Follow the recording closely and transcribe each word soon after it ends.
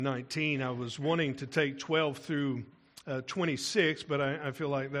19. I was wanting to take 12 through 26, but I feel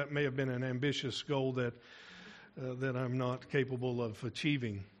like that may have been an ambitious goal that I'm not capable of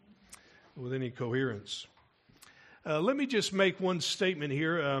achieving with any coherence. Let me just make one statement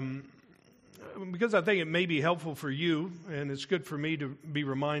here, because I think it may be helpful for you, and it's good for me to be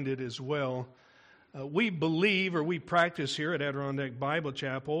reminded as well. We believe, or we practice here at Adirondack Bible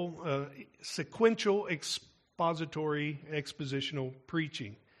Chapel, sequential expository expositional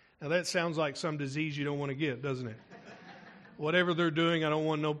preaching. Now that sounds like some disease you don't want to get, doesn't it? Whatever they're doing, I don't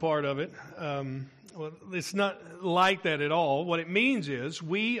want no part of it. Well, it's not like that at all. What it means is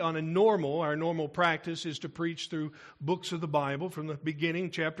our normal practice is to preach through books of the Bible from the beginning,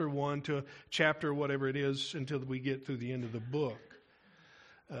 chapter 1 to chapter whatever it is until we get through the end of the book.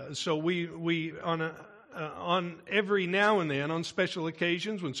 So we on every now and then, on special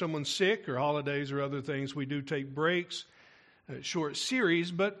occasions when someone's sick or holidays or other things, we do take breaks, short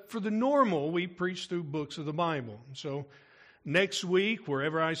series. But for the normal, we preach through books of the Bible. So next week,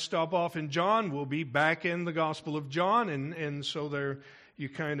 wherever I stop off in John, we'll be back in the Gospel of John, and so there you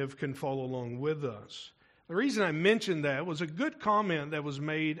kind of can follow along with us. The reason I mentioned that was a good comment that was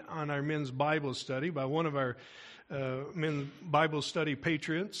made on our men's Bible study by one of our men's Bible study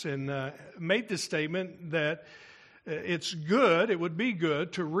patriots, and made the statement that it would be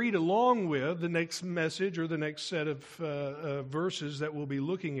good to read along with the next message or the next set of verses that we'll be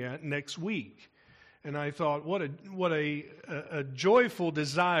looking at next week. And I thought, what a joyful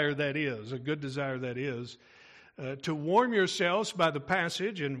desire that is, a good desire that is, to warm yourselves by the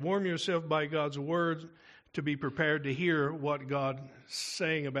passage and warm yourself by God's Word to be prepared to hear what God's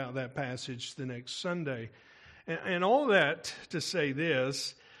saying about that passage the next Sunday. And all that to say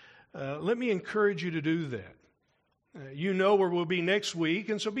this, let me encourage you to do that. You know where we'll be next week,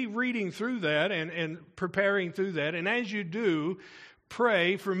 and so be reading through that and preparing through that. And as you do,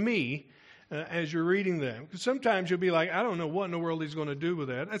 pray for me as you're reading them. Because sometimes you'll be like, I don't know what in the world he's going to do with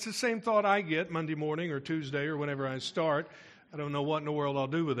that. That's the same thought I get Monday morning or Tuesday or whenever I start. I don't know what in the world I'll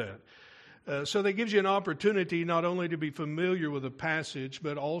do with that. So that gives you an opportunity not only to be familiar with the passage,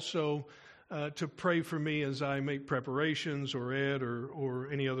 but also to pray for me as I make preparations, or Ed or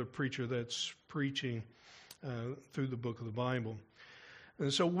any other preacher that's preaching through the book of the Bible.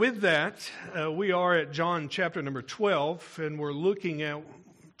 And so with that, we are at John chapter number 12, and we're looking at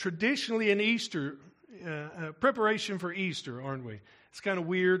traditionally in Easter, preparation for Easter, aren't we? It's kind of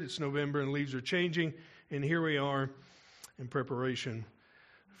weird. It's November and leaves are changing, and here we are in preparation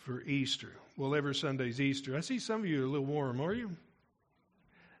for Easter. Well, every Sunday's Easter. I see some of you are a little warm, are you?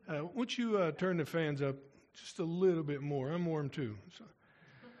 Won't you turn the fans up just a little bit more? I'm warm too. So.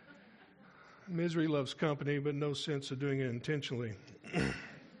 Misery loves company, but no sense of doing it intentionally.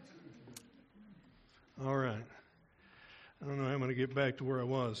 All right. I don't know how I'm going to get back to where I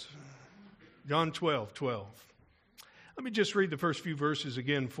was. John 12:12. Let me just read the first few verses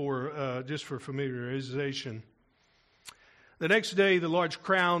again just for familiarization. The next day, the large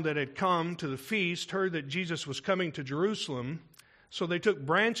crowd that had come to the feast heard that Jesus was coming to Jerusalem. So they took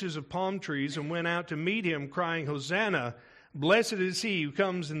branches of palm trees and went out to meet him, crying, Hosanna! Blessed is he who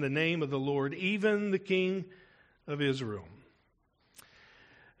comes in the name of the Lord, even the King of Israel.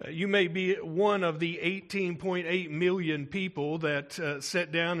 You may be one of the 18.8 million people that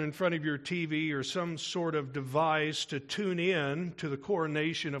sat down in front of your TV or some sort of device to tune in to the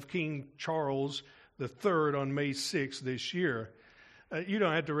coronation of King Charles III on May 6th this year. You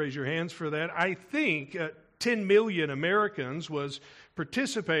don't have to raise your hands for that. I think 10 million Americans was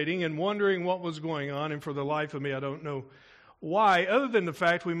participating and wondering what was going on, and for the life of me, I don't know why, other than the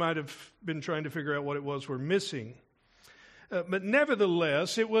fact we might have been trying to figure out what it was we're missing. But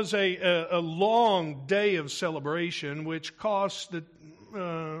nevertheless, it was a long day of celebration, which cost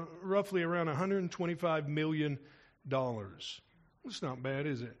roughly around $125 million. It's not bad,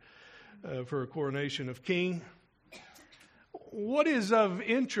 is it, for a coronation of king? What is of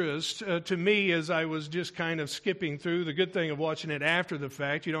interest to me as I was just kind of skipping through, the good thing of watching it after the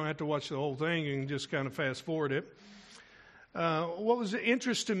fact, you don't have to watch the whole thing, you can just kind of fast forward it. What was of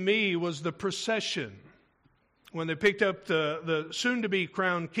interest to me was the procession. When they picked up the soon-to-be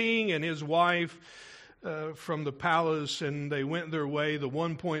crowned king and his wife from the palace, and they went their way, the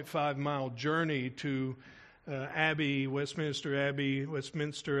 1.5-mile journey to Westminster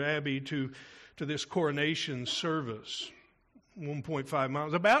Abbey, to this coronation service. 1.5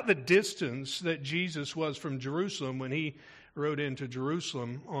 miles, about the distance that Jesus was from Jerusalem when he rode into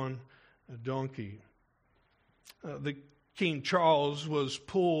Jerusalem on a donkey. The King Charles was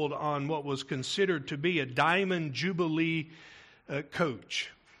pulled on what was considered to be a Diamond Jubilee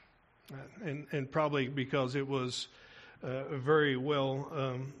coach, and probably because it was very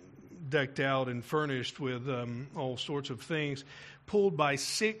well decked out and furnished with all sorts of things, pulled by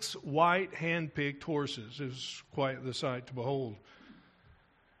 6 white hand-picked horses. It was quite the sight to behold.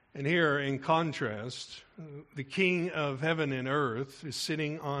 And here, in contrast, the King of heaven and earth is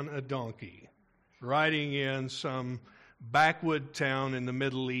sitting on a donkey, riding in some backwood town in the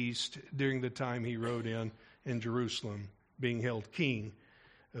Middle East during the time he rode in Jerusalem, being held King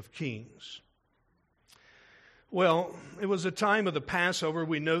of Kings. Well, it was a time of the Passover.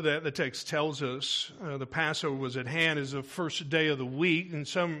 We know that. The text tells us the Passover was at hand as the first day of the week, and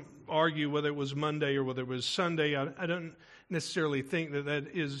some argue whether it was Monday or whether it was Sunday. I don't necessarily think that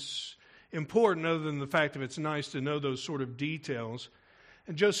is important, other than the fact that it's nice to know those sort of details.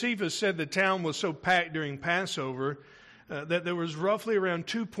 And Josephus said the town was so packed during Passover that there was roughly around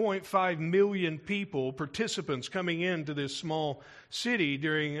 2.5 million people, participants, coming into this small city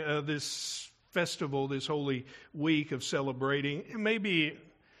during this festival, this holy week of celebrating. It may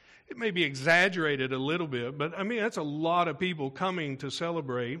be exaggerated a little bit, but I mean, that's a lot of people coming to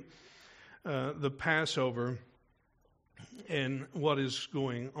celebrate the Passover and what is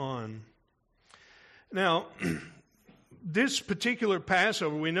going on. Now, this particular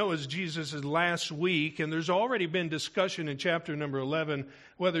Passover we know is Jesus' last week, and there's already been discussion in chapter number 11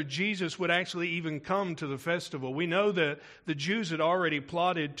 whether Jesus would actually even come to the festival. We know that the Jews had already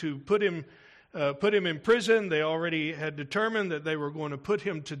plotted to put him in prison. They already had determined that they were going to put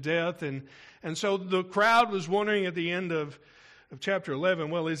him to death, and so the crowd was wondering at the end of chapter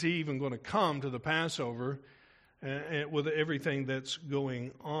 11, well, is he even going to come to the Passover with everything that's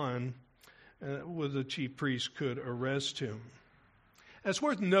going on? Whether the chief priest could arrest him. It's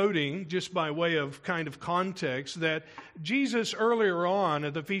worth noting, just by way of kind of context, that Jesus earlier on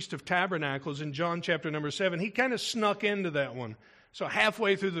at the Feast of Tabernacles in John chapter number 7, he kind of snuck into that one. So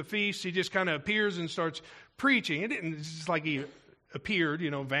halfway through the feast, he just kind of appears and starts preaching. It's just like he appeared,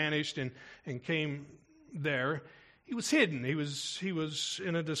 vanished and came there. He was hidden. He was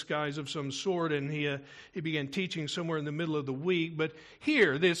in a disguise of some sort, and he began teaching somewhere in the middle of the week. But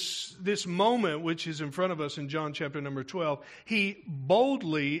here, this moment which is in front of us in John chapter number 12, he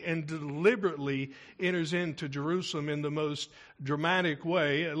boldly and deliberately enters into Jerusalem in the most dramatic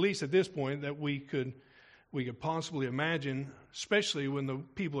way, at least at this point, that we could possibly imagine, especially when the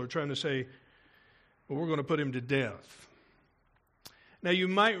people are trying to say, well, we're going to put him to death. Now, you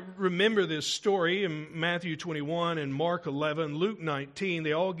might remember this story in Matthew 21 and Mark 11, Luke 19.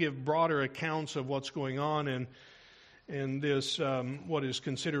 They all give broader accounts of what's going on in this, what is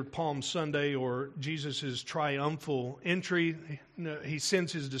considered Palm Sunday, or Jesus' triumphal entry. He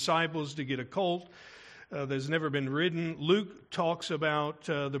sends his disciples to get a colt that's never been ridden. Luke talks about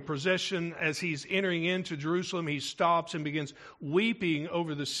the procession as he's entering into Jerusalem. He stops and begins weeping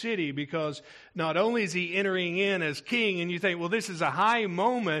over the city, because not only is he entering in as king, and you think, well, this is a high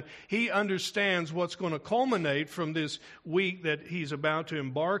moment, he understands what's going to culminate from this week that he's about to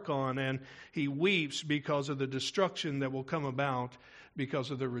embark on, and he weeps because of the destruction that will come about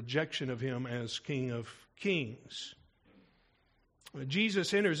because of the rejection of him as King of Kings.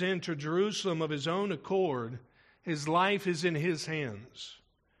 Jesus enters into Jerusalem of his own accord. His life is in his hands.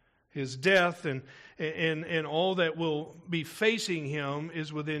 His death and all that will be facing him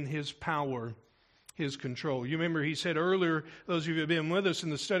is within his power, his control. You remember he said earlier, those of you who have been with us in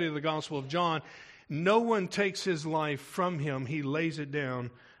the study of the Gospel of John, no one takes his life from him. He lays it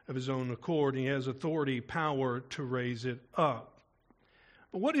down of his own accord. And he has authority, power to raise it up.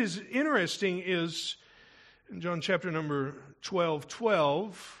 But what is interesting is in John chapter number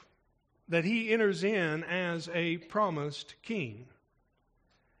 12:12, that he enters in as a promised king.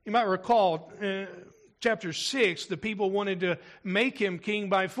 You might recall, chapter 6, the people wanted to make him king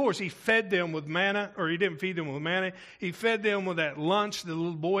by force. He fed them with manna, or he didn't feed them with manna. He fed them with that lunch the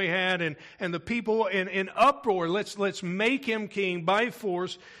little boy had, and the people in uproar, let's make him king by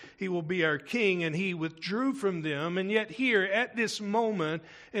force. He will be our king, and he withdrew from them. And yet here, at this moment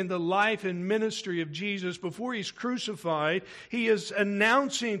in the life and ministry of Jesus, before he's crucified, he is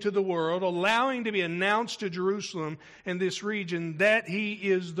announcing to the world, allowing to be announced to Jerusalem and this region, that he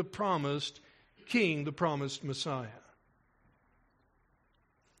is the promised king, the promised Messiah.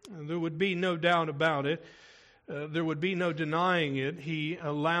 There would be no doubt about it. There would be no denying it. He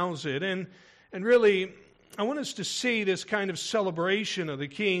allows it. And really, I want us to see this kind of celebration of the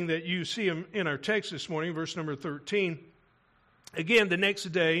king that you see in our text this morning, verse number 13. Again, the next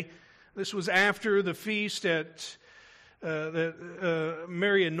day, this was after the feast at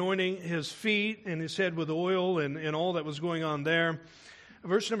Mary anointing his feet and his head with oil and all that was going on there.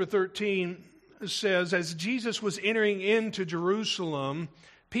 Verse number 13 says, as Jesus was entering into Jerusalem,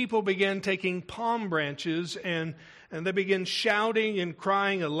 people began taking palm branches and And they began shouting and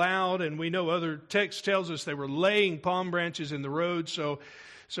crying aloud. And we know other text tells us they were laying palm branches in the road so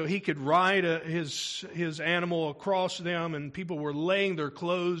he could ride his animal across them, and people were laying their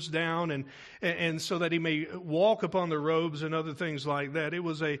clothes down and so that he may walk upon the robes and other things like that. It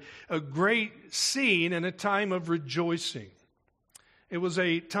was a great scene and a time of rejoicing. It was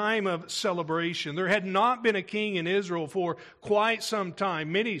a time of celebration. There had not been a king in Israel for quite some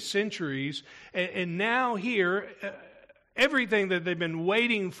time, many centuries, and now here, everything that they've been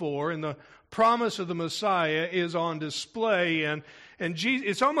waiting for and the promise of the Messiah is on display, and Jesus,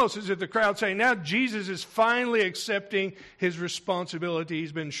 it's almost as if the crowd saying, now Jesus is finally accepting his responsibility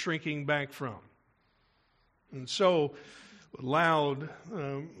he's been shrinking back from. And so, with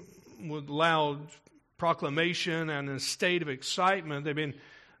loud proclamation and a state of excitement,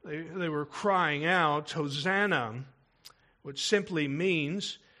 they were crying out, Hosanna, which simply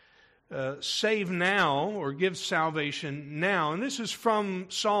means save now, or give salvation now. And this is from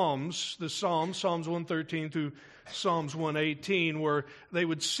Psalms 113 through Psalms 118, where they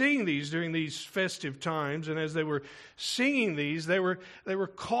would sing these during these festive times. And as they were singing these, they were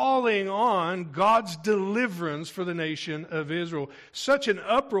calling on God's deliverance for the nation of Israel. Such an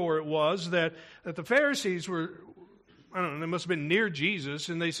uproar it was that the Pharisees were, I don't know, they must have been near Jesus,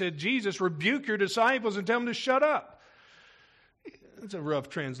 and they said, Jesus, rebuke your disciples and tell them to shut up. It's a rough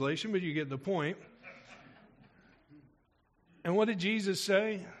translation, but you get the point. And what did Jesus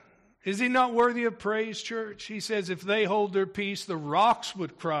say? Is he not worthy of praise, church? He says if they hold their peace, the rocks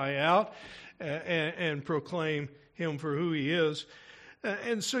would cry out and proclaim him for who he is.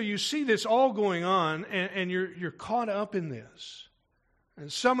 And so you see this all going on, and you're caught up in this.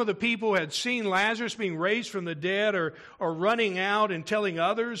 And some of the people had seen Lazarus being raised from the dead, or running out and telling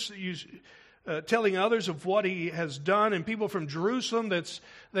others of what he has done. And people from Jerusalem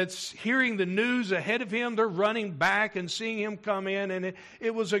that's hearing the news ahead of him, they're running back and seeing him come in. And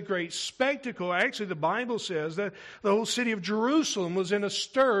it was a great spectacle. Actually, the Bible says that the whole city of Jerusalem was in a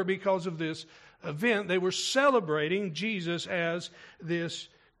stir because of this event. They were celebrating Jesus as this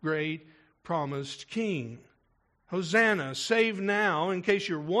great promised king. Hosanna, save now. In case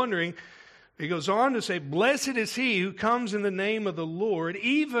you're wondering, he goes on to say, blessed is he who comes in the name of the Lord,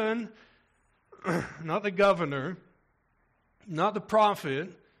 even not the governor, not the prophet,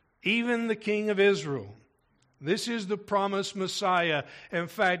 even the King of Israel. This is the promised Messiah. In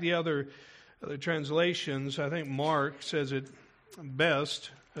fact, the other translations, I think Mark says it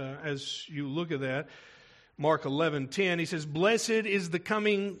best as you look at that. Mark 11:10, he says, blessed is the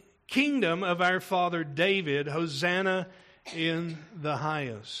coming kingdom of our father David. Hosanna in the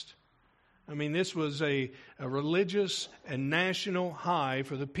highest. I mean, this was a religious and national high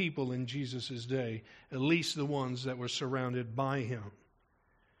for the people in Jesus' day, at least the ones that were surrounded by him.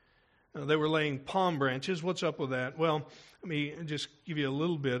 They were laying palm branches. What's up with that? Well, let me just give you a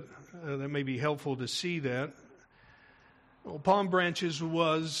little bit that may be helpful to see that. Well, palm branches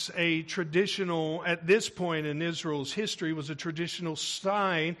was a traditional, at this point in Israel's history, was a traditional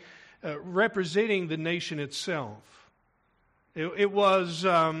sign representing the nation itself. It was,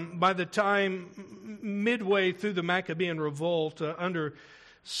 by the time midway through the Maccabean revolt, under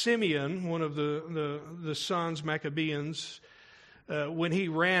Simeon, one of the sons, Maccabeans, when he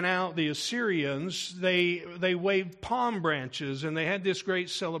ran out the Assyrians, they waved palm branches, and they had this great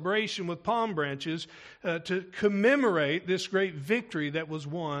celebration with palm branches to commemorate this great victory that was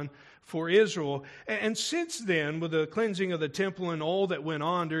won for Israel. And since then, with the cleansing of the temple and all that went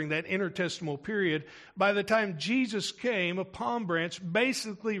on during that intertestamental period, by the time Jesus came, a palm branch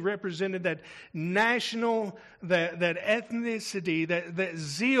basically represented that national, that ethnicity, that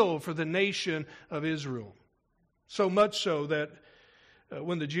zeal for the nation of Israel. So much so that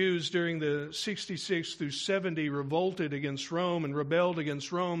when the Jews during the 66 through 70 revolted against Rome and rebelled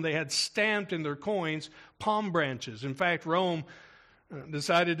against Rome, they had stamped in their coins palm branches. In fact, Rome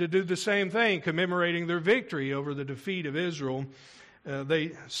decided to do the same thing, commemorating their victory over the defeat of Israel.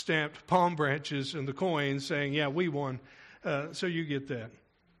 They stamped palm branches in the coins saying, yeah, we won. So you get that.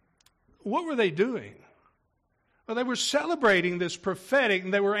 What were they doing? Well, they were celebrating this prophetic,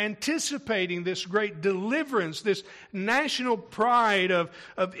 and they were anticipating this great deliverance, this national pride of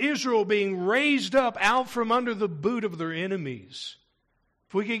Israel being raised up out from under the boot of their enemies.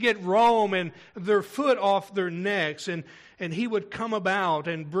 If we could get Rome and their foot off their necks, and he would come about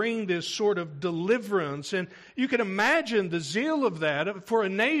and bring this sort of deliverance. And you can imagine the zeal of that for a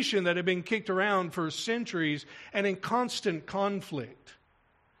nation that had been kicked around for centuries and in constant conflict.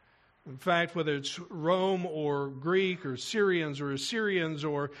 In fact, whether it's Rome or Greek or Syrians or Assyrians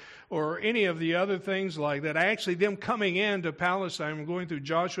or any of the other things like that, actually them coming into Palestine, I'm going through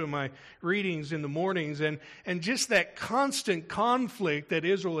Joshua, my readings in the mornings, and just that constant conflict that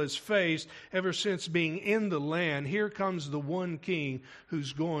Israel has faced ever since being in the land, here comes the one king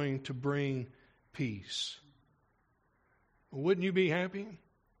who's going to bring peace. Wouldn't you be happy?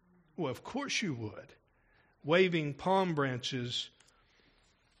 Well, of course you would. Waving palm branches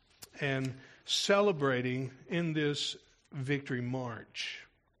and celebrating in this victory march.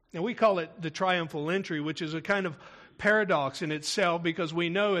 Now we call it the triumphal entry, which is a kind of paradox in itself, because we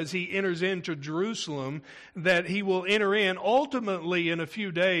know as he enters into Jerusalem that he will enter in ultimately in a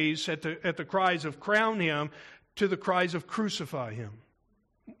few days at the cries of crown him to the cries of crucify him.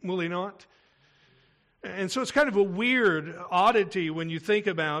 Will he not? And so it's kind of a weird oddity when you think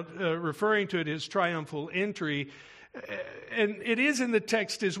about referring to it as triumphal entry. And it is in the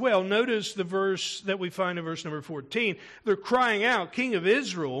text as well. Notice the verse that we find in verse number 14. They're crying out, King of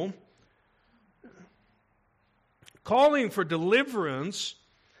Israel, calling for deliverance.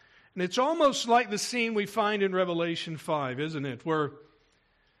 And it's almost like the scene we find in Revelation 5, isn't it? Where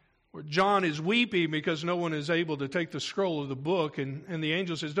John is weeping because no one is able to take the scroll of the book. And the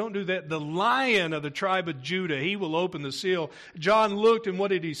angel says, don't do that. The Lion of the tribe of Judah, he will open the seal. John looked, and what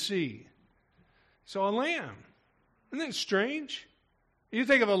did he see? He saw a lamb. Isn't that strange? You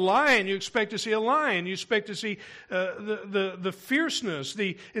think of a lion, you expect to see a lion. You expect to see the fierceness,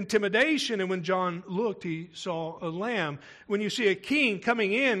 the intimidation. And when John looked, he saw a lamb. When you see a king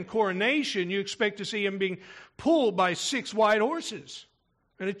coming in, coronation, you expect to see him being pulled by 6 white horses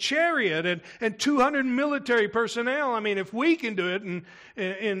and a chariot and 200 military personnel. I mean, if we can do it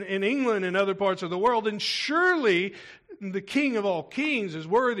in England and other parts of the world, then surely the King of all kings is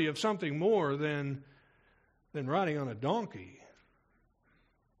worthy of something more than riding on a donkey.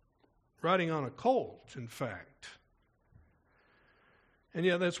 Riding on a colt, in fact. And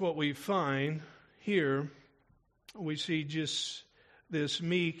yet that's what we find here. We see just this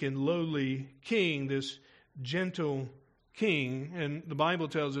meek and lowly king, this gentle king. And the Bible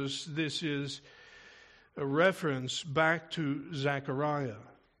tells us this is a reference back to Zechariah.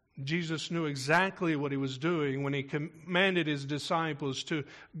 Jesus knew exactly what he was doing when he commanded his disciples to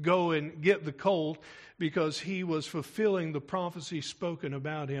go and get the colt, because he was fulfilling the prophecy spoken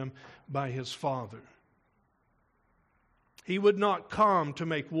about him by his Father. He would not come to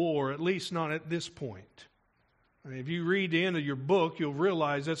make war, at least not at this point. If you read the end of your book, you'll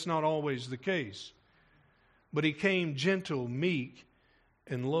realize that's not always the case. But he came gentle, meek,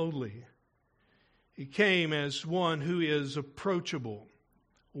 and lowly. He came as one who is approachable,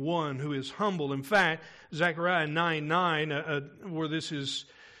 one who is humble. In fact, Zechariah 9:9, where this is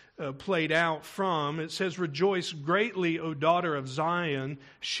played out from, it says, Rejoice greatly, O daughter of Zion.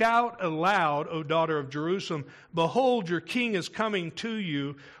 Shout aloud, O daughter of Jerusalem. Behold, your king is coming to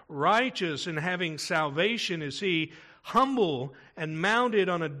you. Righteous and having salvation is he, humble and mounted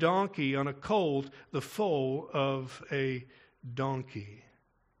on a donkey, on a colt, the foal of a donkey.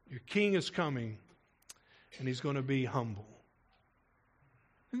 Your king is coming, and he's going to be humble.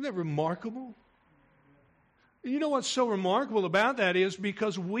 Isn't that remarkable? You know what's so remarkable about that is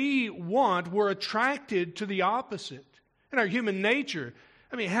because we're attracted to the opposite in our human nature.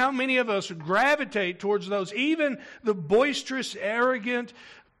 I mean, how many of us gravitate towards those, even the boisterous, arrogant,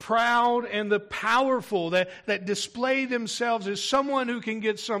 proud, and the powerful that display themselves as someone who can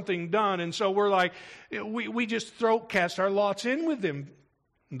get something done. And so we're like, we just cast our lots in with them.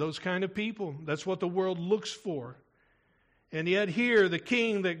 Those kind of people. That's what the world looks for. And yet here, the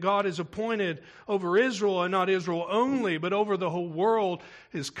king that God has appointed over Israel, and not Israel only, but over the whole world,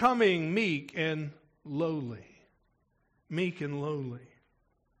 is coming meek and lowly. Meek and lowly.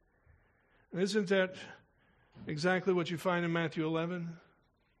 Isn't that exactly what you find in Matthew 11?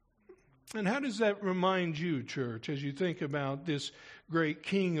 And how does that remind you, church, as you think about this great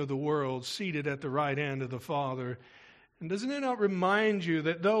king of the world seated at the right hand of the Father? And doesn't it not remind you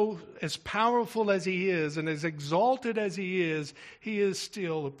that though as powerful as he is and as exalted as he is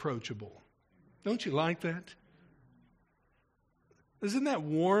still approachable? Don't you like that? Doesn't that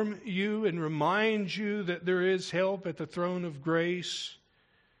warm you and remind you that there is help at the throne of grace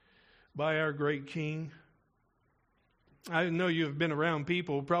by our great King? I know you have been around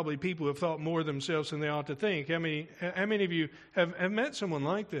people, probably people who have thought more of themselves than they ought to think. How many of you have met someone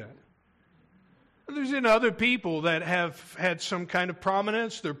like that? There's other people that have had some kind of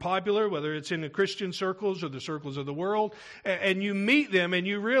prominence. They're popular, whether it's in the Christian circles or the circles of the world. And you meet them and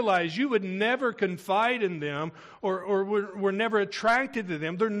you realize you would never confide in them or were never attracted to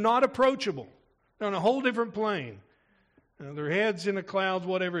them. They're not approachable. They're on a whole different plane. Their heads in the clouds,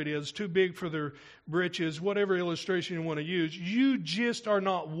 whatever it is, too big for their britches, whatever illustration you want to use. You just are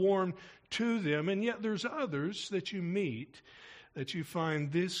not warm to them. And yet there's others that you meet that you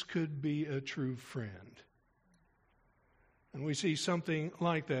find this could be a true friend. And we see something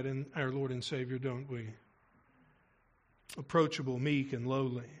like that in our Lord and Savior, don't we? Approachable, meek, and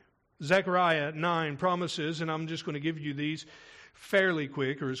lowly. Zechariah 9 promises, and I'm just going to give you these fairly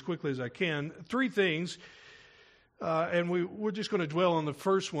quick, or as quickly as I can, three things. And we're just going to dwell on the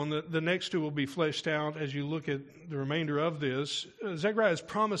first one. The next two will be fleshed out as you look at the remainder of this. Zechariah is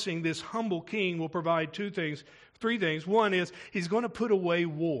promising this humble king will provide three things. One is he's going to put away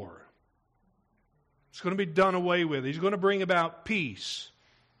war. It's going to be done away with. He's going to bring about peace.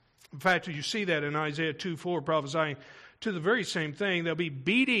 In fact, you see that in Isaiah 2:4, prophesying to the very same thing. They'll be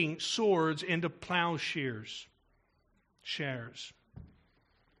beating swords into plowshares. Shares.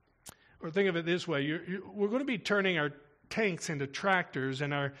 Or think of it this way. We're going to be turning our tanks into tractors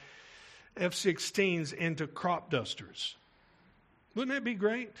and our F-16s into crop dusters. Wouldn't that be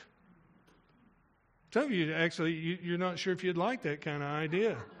great? Some of you actually, you're not sure if you'd like that kind of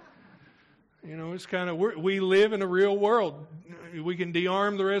idea. You know, it's kind of, we live in a real world. We can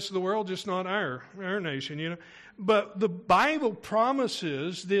de-arm the rest of the world, just not our nation, you know. But the Bible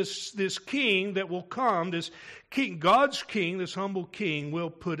promises this king that will come, this king, God's king, this humble king, will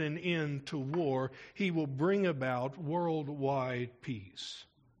put an end to war. He will bring about worldwide peace.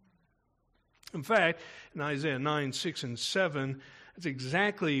 In fact, in Isaiah 9, 6, and 7, that's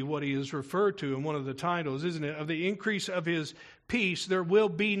exactly what he is referred to in one of the titles, isn't it? Of the increase of his peace, there will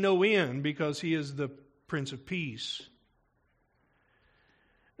be no end, because he is the Prince of Peace.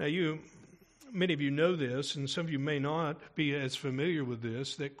 Now, many of you know this, and some of you may not be as familiar with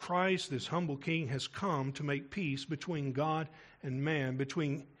this, that Christ, this humble king, has come to make peace between God and man,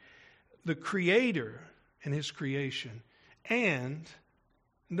 between the Creator and his creation, and,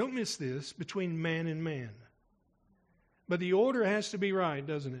 don't miss this, between man and man. But the order has to be right,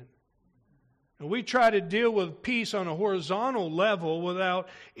 doesn't it? And we try to deal with peace on a horizontal level without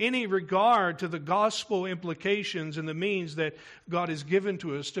any regard to the gospel implications and the means that God has given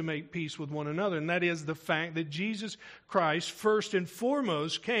to us to make peace with one another. And that is the fact that Jesus Christ, first and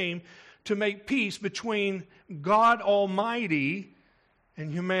foremost, came to make peace between God Almighty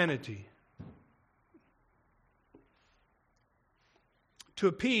and humanity. To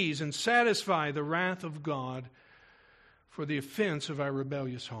appease and satisfy the wrath of God for the offense of our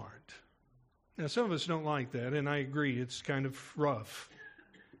rebellious heart. Now, some of us don't like that, and I agree, it's kind of rough.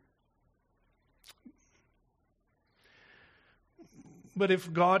 But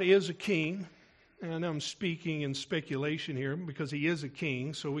if God is a king, and I'm speaking in speculation here because he is a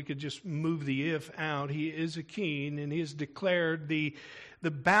king, so we could just move the if out. He is a king, and he has declared the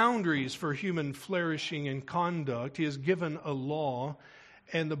boundaries for human flourishing and conduct. He has given a law,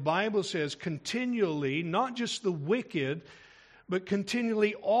 and the Bible says continually, not just the wicked, but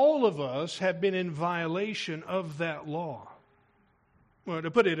continually all of us have been in violation of that law. Well, to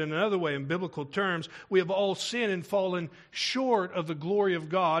put it in another way, in biblical terms, we have all sinned and fallen short of the glory of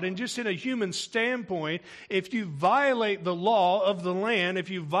God. And just in a human standpoint, if you violate the law of the land, if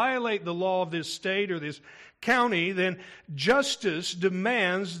you violate the law of this state or this county, then justice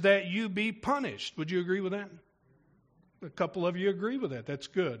demands that you be punished. Would you agree with that? A couple of you agree with that. That's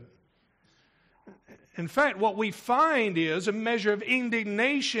good. In fact, what we find is a measure of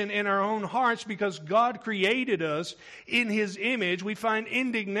indignation in our own hearts because God created us in his image. We find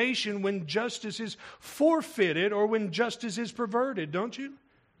indignation when justice is forfeited or when justice is perverted, don't you?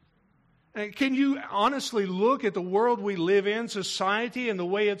 And can you honestly look at the world we live in, society, and the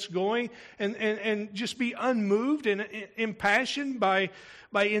way it's going, and just be unmoved and impassioned by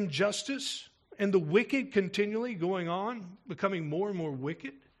injustice and the wicked continually going on, becoming more and more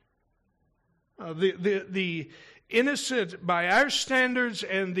wicked? The innocent by our standards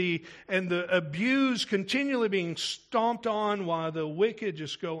and the abused continually being stomped on while the wicked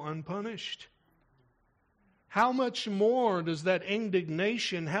just go unpunished. How much more does that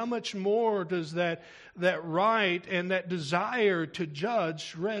indignation, how much more does that right and that desire to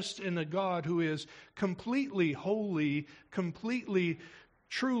judge rest in a God who is completely holy, completely,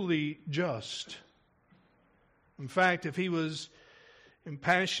 truly just? In fact, if he was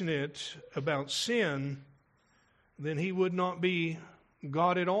impassionate about sin, then he would not be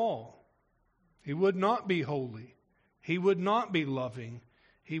God at all. He would not be holy. He would not be loving.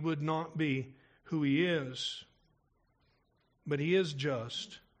 He would not be who he is. But he is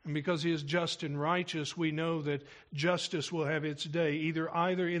just. And because he is just and righteous, we know that justice will have its day,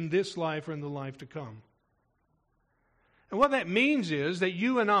 either in this life or in the life to come. And what that means is that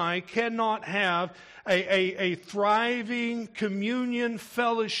you and I cannot have a thriving communion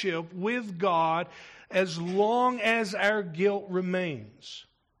fellowship with God as long as our guilt remains.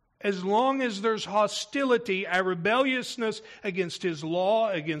 As long as there's hostility, our rebelliousness against His law,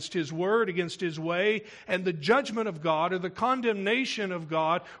 against His word, against His way, and the judgment of God or the condemnation of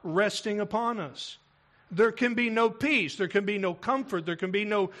God resting upon us. There can be no peace, there can be no comfort, there can be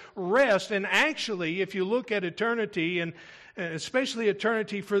no rest. And actually, if you look at eternity, and especially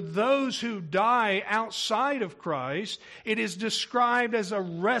eternity for those who die outside of Christ, it is described as a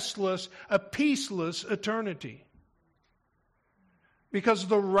restless, a peaceless eternity. Because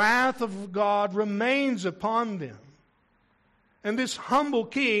the wrath of God remains upon them. And this humble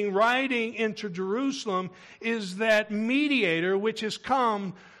king riding into Jerusalem is that mediator which has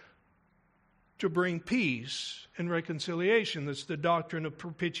come to bring peace and reconciliation. That's the doctrine of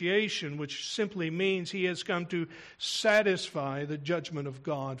propitiation, which simply means He has come to satisfy the judgment of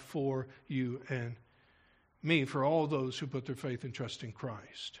God for you and me, for all those who put their faith and trust in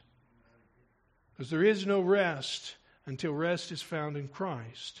Christ. Because there is no rest until rest is found in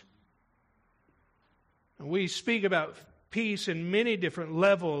Christ. And we speak about peace in many different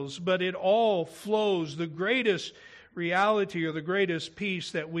levels, but it all flows. The greatest reality or the greatest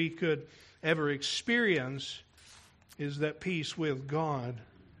peace that we could ever experience is that peace with God.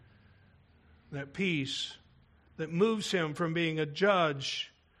 That peace that moves Him from being a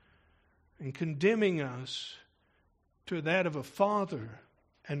judge and condemning us to that of a Father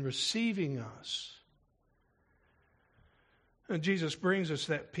and receiving us. And Jesus brings us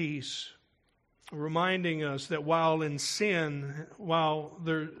that peace, reminding us that while in sin, while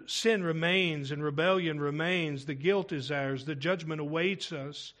their sin remains and rebellion remains, the guilt is ours, the judgment awaits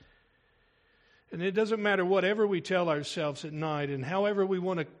us. And it doesn't matter whatever we tell ourselves at night and however we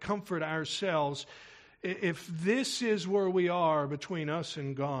want to comfort ourselves, if this is where we are between us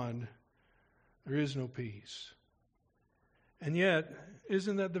and God, there is no peace. And yet,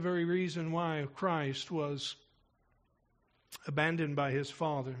 isn't that the very reason why Christ was abandoned by His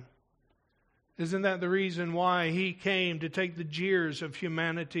Father? Isn't that the reason why He came to take the jeers of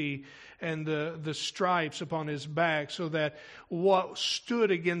humanity and the stripes upon His back so that what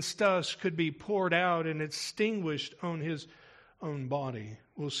stood against us could be poured out and extinguished on His own body?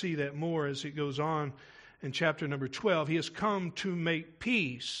 We'll see that more as it goes on in chapter number 12. He has come to make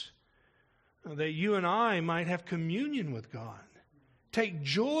peace that you and I might have communion with God. Take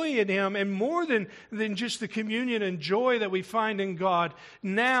joy in Him, and more than just the communion and joy that we find in God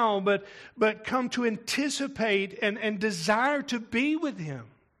now, but come to anticipate and desire to be with Him.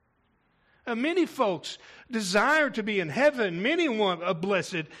 Many folks desire to be in heaven. Many want a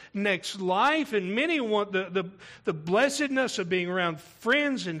blessed next life, and many want the blessedness of being around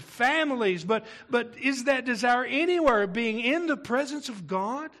friends and families. But is that desire anywhere being in the presence of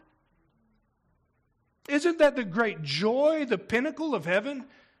God? Isn't that the great joy, the pinnacle of heaven?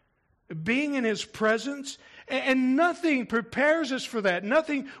 Being in His presence. And nothing prepares us for that.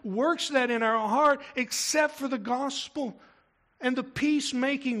 Nothing works that in our heart except for the gospel and the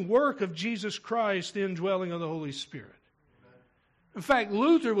peacemaking work of Jesus Christ, the indwelling of the Holy Spirit. In fact,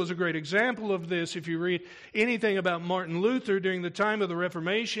 Luther was a great example of this. If you read anything about Martin Luther during the time of the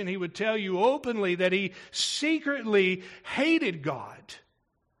Reformation, he would tell you openly that he secretly hated God.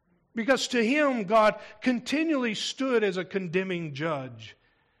 Because to him, God continually stood as a condemning judge.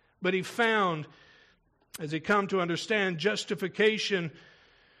 But he found, as he come to understand, justification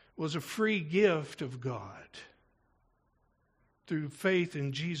was a free gift of God through faith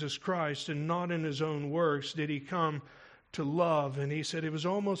in Jesus Christ, and not in his own works did he come to love. And he said it was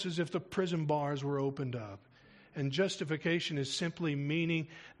almost as if the prison bars were opened up. And justification is simply meaning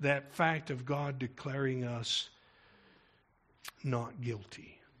that fact of God declaring us not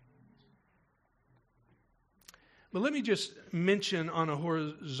guilty. But let me just mention on a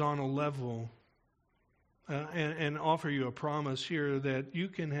horizontal level and offer you a promise here that you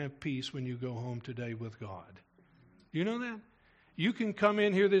can have peace when you go home today with God. Do you know that? You can come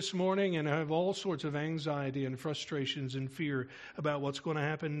in here this morning and have all sorts of anxiety and frustrations and fear about what's going to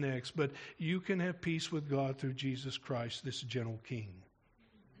happen next, but you can have peace with God through Jesus Christ, this gentle King.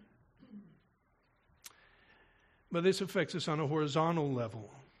 But this affects us on a horizontal level.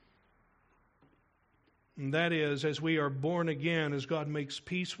 And that is, as we are born again, as God makes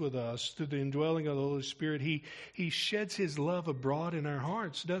peace with us through the indwelling of the Holy Spirit, He sheds His love abroad in our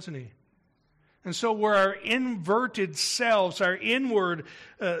hearts, doesn't He? And so where our inverted selves, our inward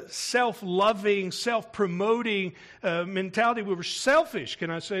self-loving, self-promoting mentality, we were selfish. Can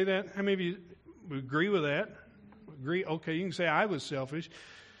I say that? How many of you agree with that? Agree? Okay, you can say I was selfish.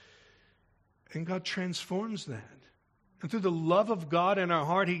 And God transforms that. And through the love of God in our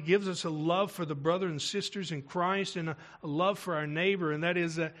heart, He gives us a love for the brothers and sisters in Christ and a love for our neighbor, and that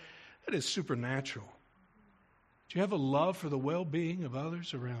is supernatural. Do you have a love for the well-being of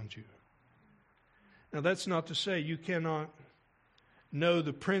others around you? Now, that's not to say you cannot know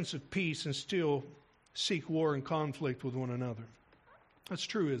the Prince of Peace and still seek war and conflict with one another. That's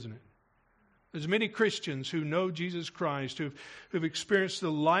true, isn't it? There's many Christians who know Jesus Christ, who've experienced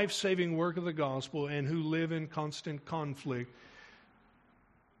the life-saving work of the gospel and who live in constant conflict.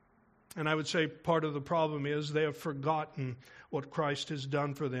 And I would say part of the problem is they have forgotten what Christ has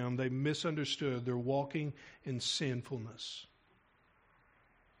done for them. They misunderstood. They're walking in sinfulness.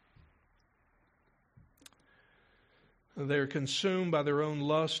 They're consumed by their own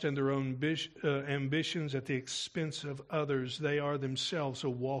lust and their own ambitions at the expense of others. They are themselves a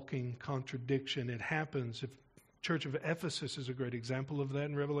walking contradiction. It happens. The Church of Ephesus is a great example of that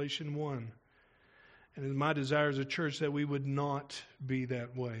in Revelation 1. And it's my desire as a church that we would not be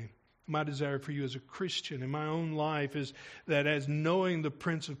that way. My desire for you as a Christian in my own life is that as knowing the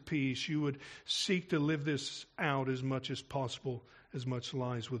Prince of Peace, you would seek to live this out as much as possible, as much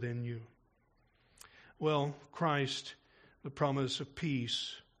lies within you. Well, Christ, the promise of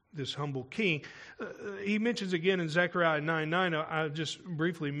peace, this humble king. He mentions again in Zechariah 9:9, I'll just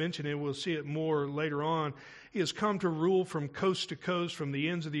briefly mention it, we'll see it more later on. He has come to rule from coast to coast, from the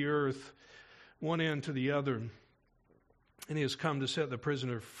ends of the earth, one end to the other. And He has come to set the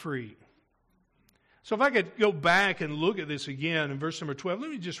prisoner free. So if I could go back and look at this again in verse number 12, let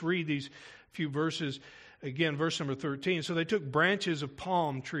me just read these few verses again, verse number 13. So they took branches of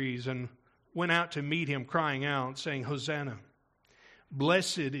palm trees and went out to meet Him, crying out, saying, Hosanna!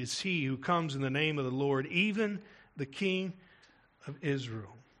 Blessed is He who comes in the name of the Lord, even the King of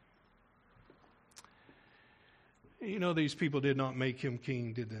Israel. You know, these people did not make Him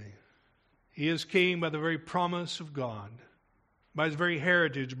king, did they? He is king by the very promise of God, by His very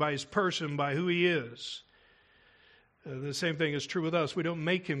heritage, by His person, by who He is. The same thing is true with us. We don't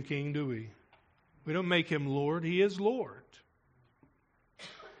make Him king, do we? We don't make Him Lord. He is Lord.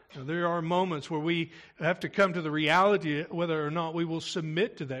 Now, there are moments where we have to come to the reality whether or not we will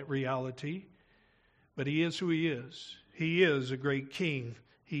submit to that reality. But He is who He is. He is a great king.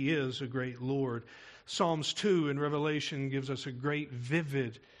 He is a great Lord. Psalms 2 in Revelation gives us a great,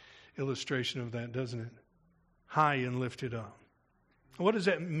 vivid illustration of that, doesn't it? High and lifted up. What does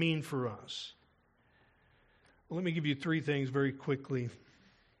that mean for us? Well, let me give you three things very quickly.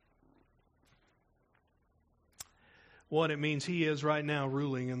 One, it means He is right now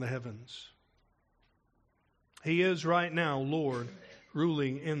ruling in the heavens. He is right now Lord,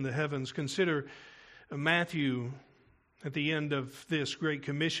 ruling in the heavens. Consider Matthew at the end of this great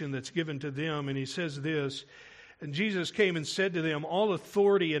commission that's given to them, and he says this, and Jesus came and said to them, all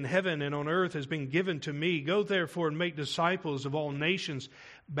authority in heaven and on earth has been given to me. Go therefore and make disciples of all nations,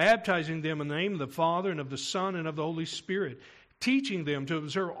 baptizing them in the name of the Father and of the Son and of the Holy Spirit, teaching them to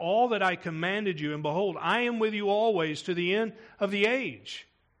observe all that I commanded you. And behold, I am with you always to the end of the age.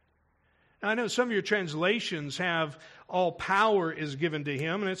 Now, I know some of your translations have all power is given to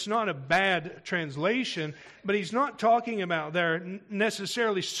Him, and it's not a bad translation, but he's not talking about there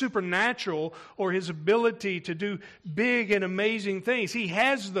necessarily supernatural or His ability to do big and amazing things. He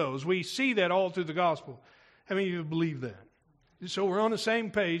has those. We see that all through the gospel. How many of you believe that? So we're on the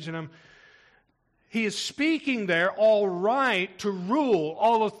same page, and He is speaking there, all right to rule.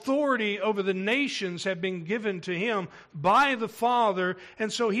 All authority over the nations have been given to Him by the Father. And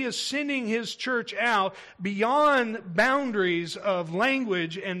so He is sending His church out beyond boundaries of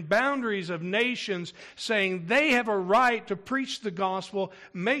language and boundaries of nations, saying they have a right to preach the gospel,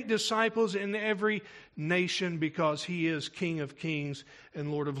 make disciples in every nation, because He is King of kings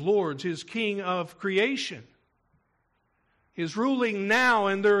and Lord of lords. He is King of creation. Is ruling now,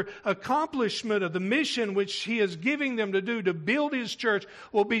 and their accomplishment of the mission which He is giving them to do to build His church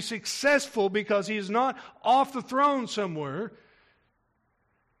will be successful because He is not off the throne somewhere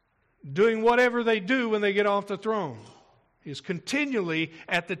doing whatever they do when they get off the throne. He is continually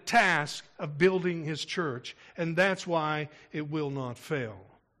at the task of building His church, and that's why it will not fail.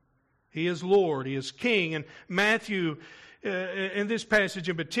 He is Lord, He is King, and Matthew, in this passage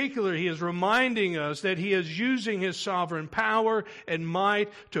in particular, he is reminding us that He is using His sovereign power and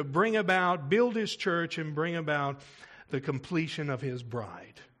might to bring about, build His church and bring about the completion of His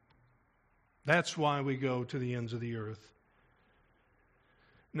bride. That's why we go to the ends of the earth.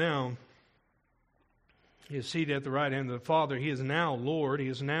 Now, He is seated at the right hand of the Father. He is now Lord. He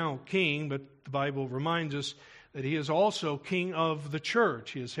is now King, but the Bible reminds us that He is also King of the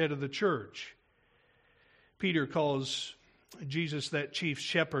church. He is head of the church. Peter calls Jesus that chief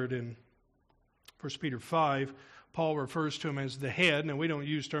shepherd in 1 Peter 5, Paul refers to him as the head. Now, we don't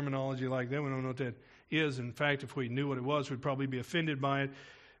use terminology like that. We don't know what that is. In fact, if we knew what it was, we'd probably be offended by it,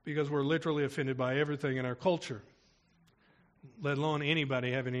 because we're literally offended by everything in our culture, let alone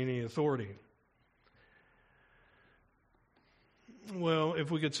anybody having any authority. Well, if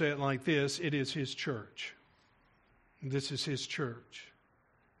we could say it like this, it is his church. This is his church.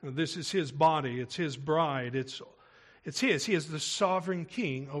 This is his body. It's his bride. It's his. He is the sovereign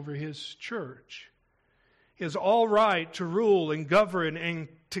king over his church. He has all right to rule and govern and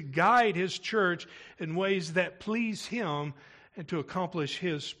to guide his church in ways that please him and to accomplish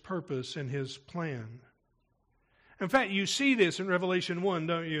his purpose and his plan. In fact, you see this in Revelation 1,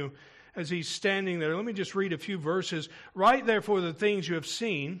 don't you? As he's standing there. Let me just read a few verses. Write therefore the things you have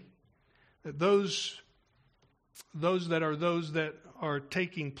seen, that those that are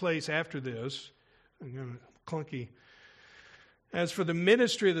taking place after this, clunky. As for the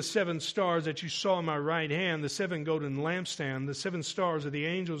ministry of the 7 stars that you saw in my right hand, the 7 golden lampstands, the 7 stars are the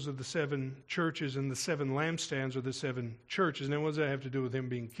angels of the 7 churches, and the 7 lampstands are the 7 churches. Now, what does that have to do with him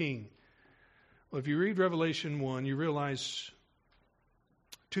being king? Well, if you read Revelation 1, you realize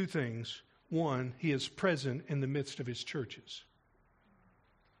 2 things. One, he is present in the midst of his churches.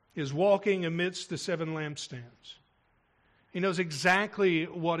 He is walking amidst the 7 lampstands. He knows exactly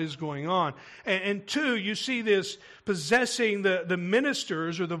what is going on. And 2, you see this possessing the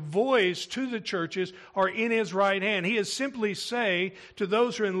ministers, or the voice to the churches, are in his right hand. He is simply saying to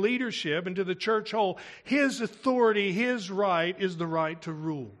those who are in leadership and to the church whole, his authority, his right is the right to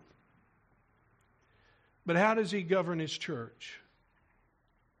rule. But how does he govern his church?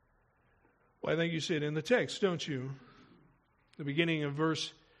 Well, I think you see it in the text, don't you? The beginning of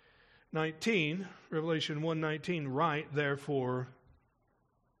verse 19, Revelation 1:19, right, therefore,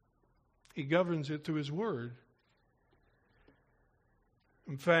 he governs it through his word.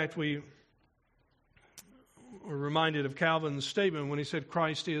 In fact, we were reminded of Calvin's statement when he said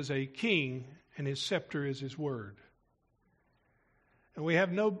Christ is a king and his scepter is his word. And we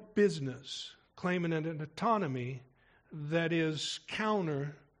have no business claiming an autonomy that is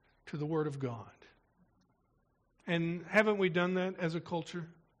counter to the Word of God. And haven't we done that as a culture?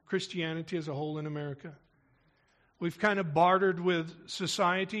 Christianity as a whole in America. We've kind of bartered with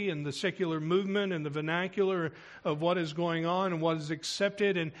society and the secular movement and the vernacular of what is going on and what is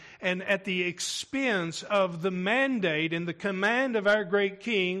accepted. And at the expense of the mandate and the command of our great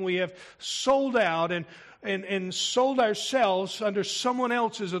King, we have sold out and sold ourselves under someone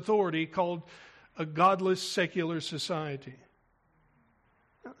else's authority called a godless secular society.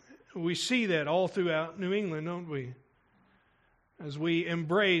 We see that all throughout New England, don't we? As we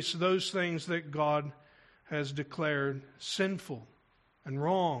embrace those things that God has declared sinful and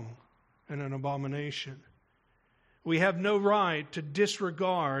wrong and an abomination. We have no right to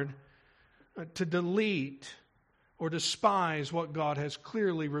disregard, to delete, or despise what God has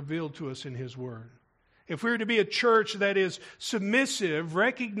clearly revealed to us in His Word. If we're to be a church that is submissive,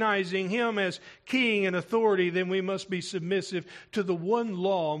 recognizing Him as King and authority, then we must be submissive to the one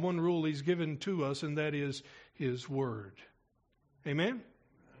law and one rule He's given to us, and that is His Word. Amen?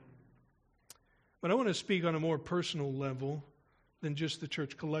 But I want to speak on a more personal level than just the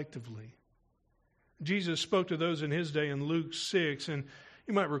church collectively. Jesus spoke to those in His day in Luke 6, and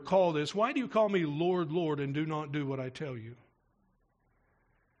you might recall this. Why do you call me Lord, Lord, and do not do what I tell you?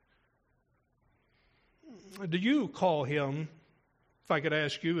 Do you call Him, if I could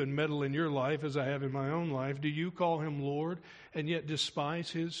ask you and meddle in your life as I have in my own life, do you call Him Lord and yet despise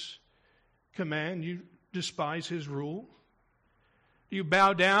His command? You despise His rule? Do you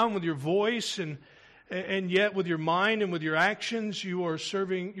bow down with your voice and yet with your mind and with your actions you are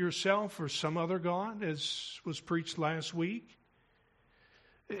serving yourself or some other God, as was preached last week?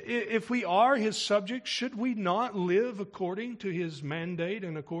 If we are His subjects, should we not live according to His mandate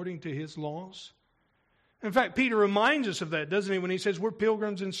and according to His laws? In fact, Peter reminds us of that, doesn't he, when he says we're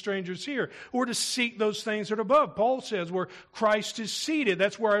pilgrims and strangers here. We're to seek those things that are above. Paul says where Christ is seated.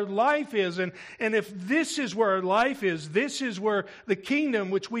 That's where our life is. And if this is where our life is, this is where the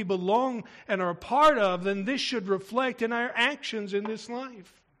kingdom which we belong and are a part of, then this should reflect in our actions in this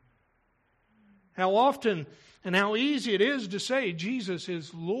life. How often and how easy it is to say Jesus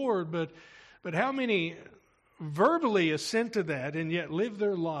is Lord, but how many verbally assent to that and yet live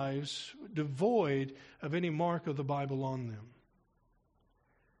their lives devoid of any mark of the Bible on them.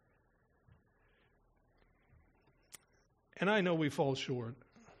 And I know we fall short.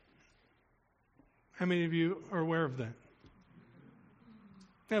 How many of you are aware of that?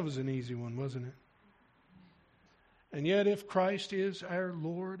 That was an easy one, wasn't it? And yet if Christ is our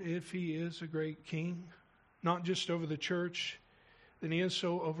Lord, if He is a great King, not just over the church, then He is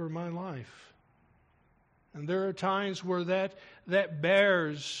so over my life. And there are times where that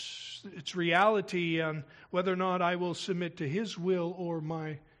bears its reality on whether or not I will submit to His will or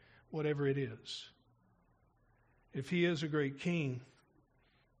my whatever it is. If He is a great king,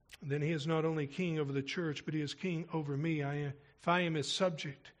 then He is not only king over the church, but He is king over me. If I am His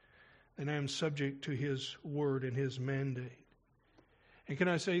subject, then I am subject to His word and His mandate. And can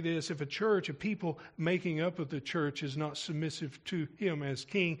I say this? If a church, a people making up of the church is not submissive to Him as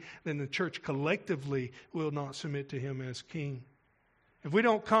king, then the church collectively will not submit to Him as king. If we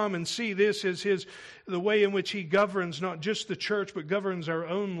don't come and see this as the way in which He governs not just the church, but governs our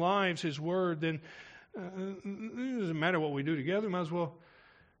own lives, His word, then it doesn't matter what we do together. Might as well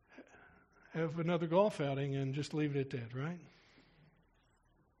have another golf outing and just leave it at that, right?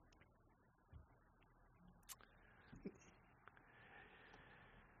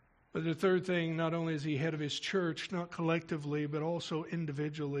 But the third thing, not only is He head of His church, not collectively, but also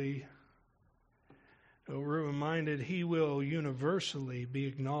individually, we're reminded He will universally be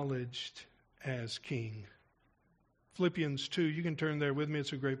acknowledged as king. Philippians 2, you can turn there with me.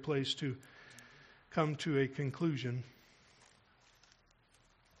 It's a great place to come to a conclusion.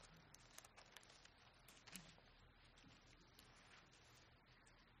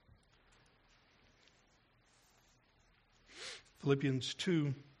 Philippians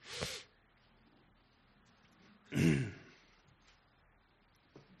 2.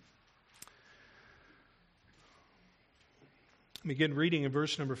 Begin reading in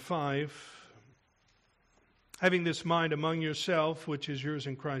verse number 5. Having this mind among yourself, which is yours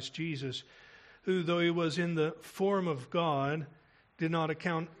in Christ Jesus, who, though He was in the form of God, did not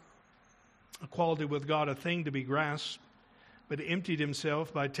account equality with God a thing to be grasped, but emptied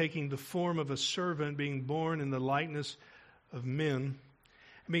Himself by taking the form of a servant, being born in the likeness of men.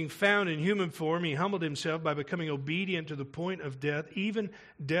 Being found in human form, He humbled Himself by becoming obedient to the point of death, even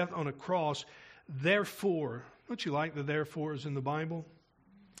death on a cross. Therefore, don't you like the therefores in the Bible?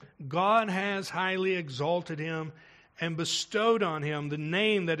 God has highly exalted Him and bestowed on Him the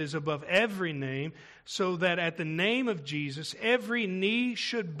name that is above every name, so that at the name of Jesus every knee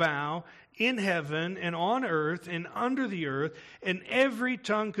should bow in heaven and on earth and under the earth, and every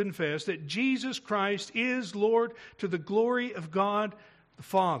tongue confess that Jesus Christ is Lord, to the glory of God the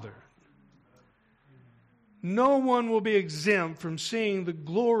Father. No one will be exempt from seeing the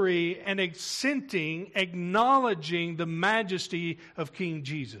glory and acknowledging the majesty of King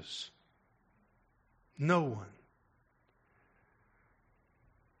Jesus. No one.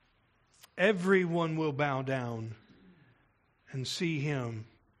 Everyone will bow down and see Him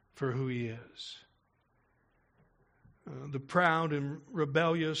for who He is. The proud and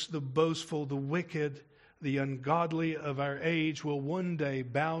rebellious, the boastful, the wicked, the ungodly of our age will one day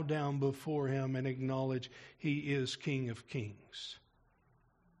bow down before Him and acknowledge He is King of Kings.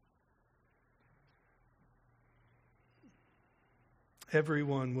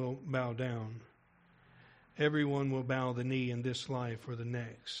 Everyone will bow down. Everyone will bow the knee in this life or the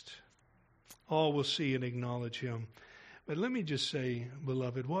next. All will see and acknowledge Him. But let me just say,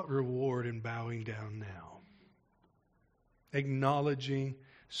 beloved, what reward in bowing down now? Acknowledging,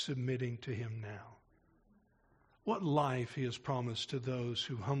 submitting to Him now. What life He has promised to those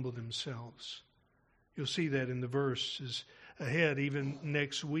who humble themselves. You'll see that in the verses ahead, even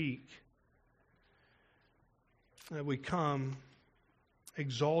next week. That we come,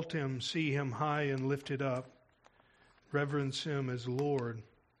 exalt Him, see Him high and lifted up, reverence Him as Lord,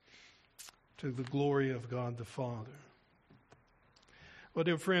 to the glory of God the Father. Well,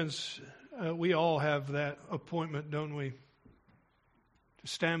 dear friends, we all have that appointment, don't we? To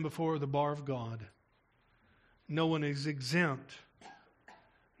stand before the bar of God. No one is exempt.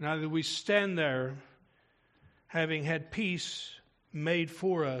 Neither we stand there having had peace made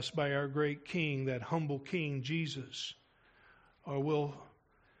for us by our great King, that humble King Jesus, or will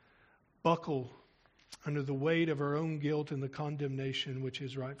buckle under the weight of our own guilt and the condemnation which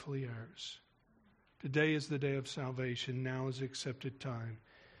is rightfully ours. Today is the day of salvation. Now is the accepted time.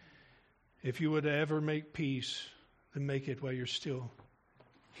 If you would ever make peace, then make it while you're still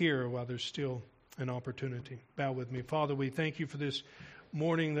here, while there's still an opportunity. Bow with me. Father, we thank You for this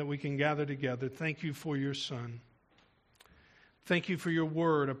morning that we can gather together. Thank You for Your Son. Thank You for Your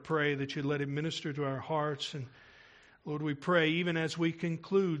word. I pray that You let it minister to our hearts. And Lord, we pray even as we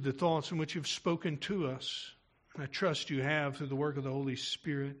conclude the thoughts in which You've spoken to us, and I trust You have through the work of the Holy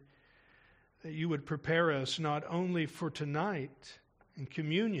Spirit, that You would prepare us not only for tonight in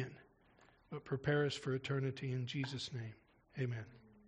communion, but prepare us for eternity. In Jesus' name, amen.